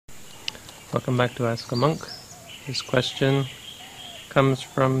Welcome back to Ask a Monk. This question comes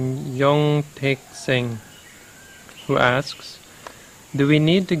from Yong Tek Singh, who asks, do we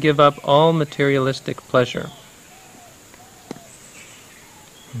need to give up all materialistic pleasure?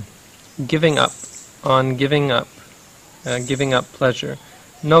 Giving up pleasure.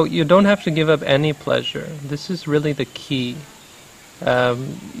 No, you don't have to give up any pleasure. This is really the key.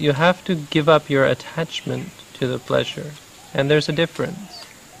 You have to give up your attachment to the pleasure, and there's a difference.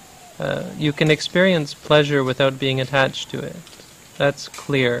 You can experience pleasure without being attached to it. That's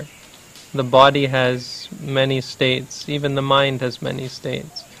clear. The body has many states, even the mind has many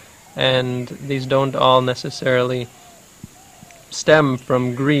states, and these don't all necessarily stem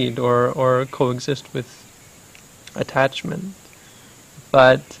from greed or coexist with attachment.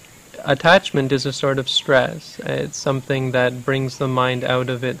 But attachment is a sort of stress. It's something that brings the mind out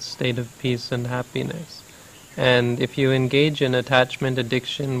of its state of peace and happiness. And if you engage in attachment,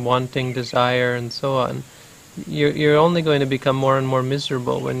 addiction, wanting, desire, and so on, you're only going to become more and more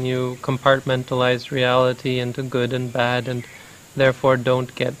miserable when you compartmentalize reality into good and bad, and therefore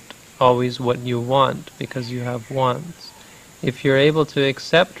don't get always what you want because you have wants. If you're able to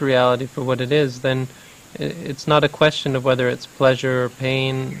accept reality for what it is, then it's not a question of whether it's pleasure or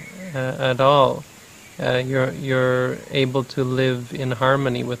pain at all. You're able to live in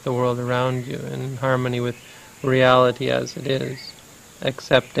harmony with the world around you, in harmony with reality as it is,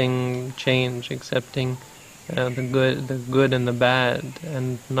 accepting change, accepting the good and the bad,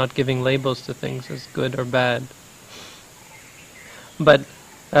 and not giving labels to things as good or bad. But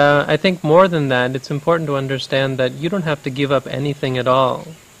I think more than that, it's important to understand that you don't have to give up anything at all.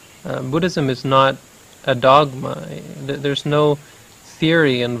 Buddhism is not a dogma. There's no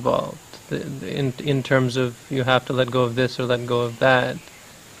theory involved in terms of you have to let go of this or let go of that.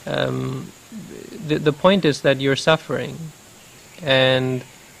 The point is that you're suffering, and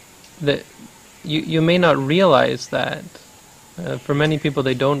that you may not realize that. For many people,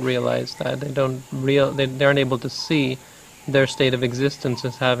 they don't realize that. They aren't able to see their state of existence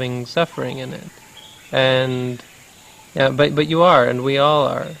as having suffering in it. And but you are, and we all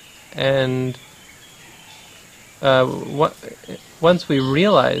are. And once we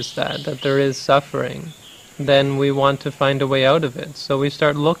realize that there is suffering, then we want to find a way out of it. So we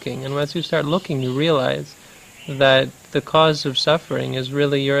start looking, and once you start looking, you realize that the cause of suffering is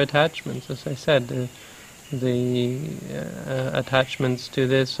really your attachments, as I said, the attachments to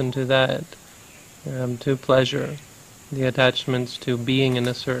this and to that, to pleasure, the attachments to being in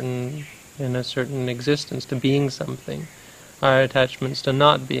a certain existence, to being something, our attachments to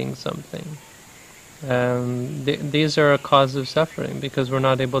not being something. These are a cause of suffering because we're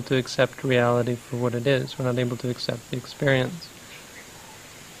not able to accept reality for what it is. We're not able to accept the experience.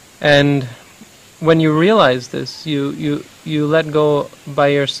 And when you realize this, you let go by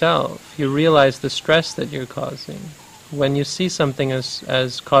yourself. You realize the stress that you're causing. When you see something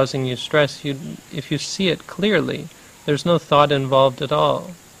as causing you stress, if you see it clearly, there's no thought involved at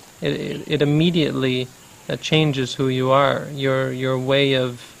all. It immediately changes who you are. Your way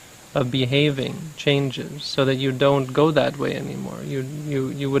of behaving changes so that you don't go that way anymore.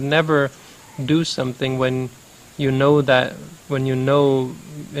 You would never do something when you know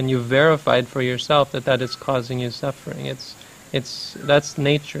and you've verified for yourself that is causing you suffering. That's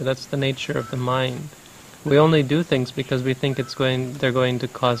nature. That's the nature of the mind. We only do things because we think they're going to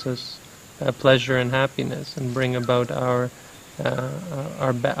cause us pleasure and happiness and bring about our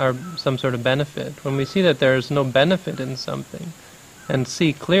some sort of benefit. When we see that there is no benefit in something, and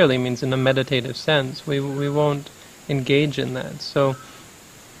see clearly means in a meditative sense, we won't engage in that. So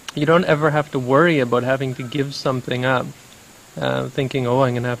you don't ever have to worry about having to give something up, thinking, oh,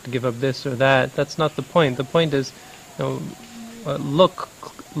 I'm going to have to give up this or that. That's not the point. The point is, look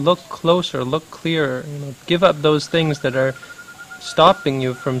closer, look clearer. Give up those things that are stopping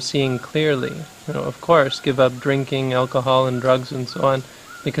you from seeing clearly. Of course, give up drinking, alcohol, and drugs, and so on,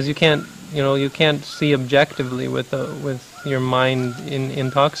 because you can't see objectively with your mind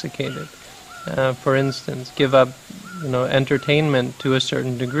intoxicated. For instance, give up entertainment to a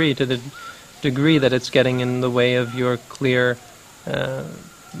certain degree, to the degree that it's getting in the way of your clear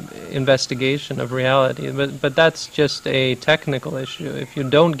investigation of reality. But that's just a technical issue. If you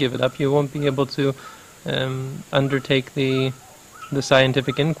don't give it up, you won't be able to undertake the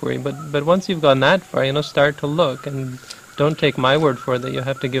scientific inquiry. But once you've gone that far, start to look, and don't take my word for it that you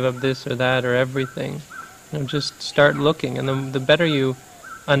have to give up this or that or everything. Just start looking, and the better you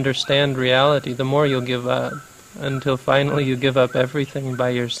understand reality, the more you'll give up, until finally you give up everything by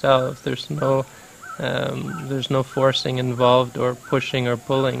yourself. There's no forcing involved, or pushing or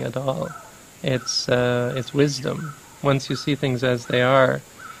pulling at all. It's wisdom. Once you see things as they are,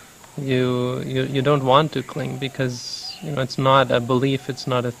 You don't want to cling because it's not a belief, it's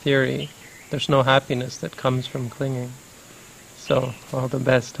not a theory. There's no happiness that comes from clinging. So all the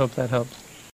best. Hope that helps.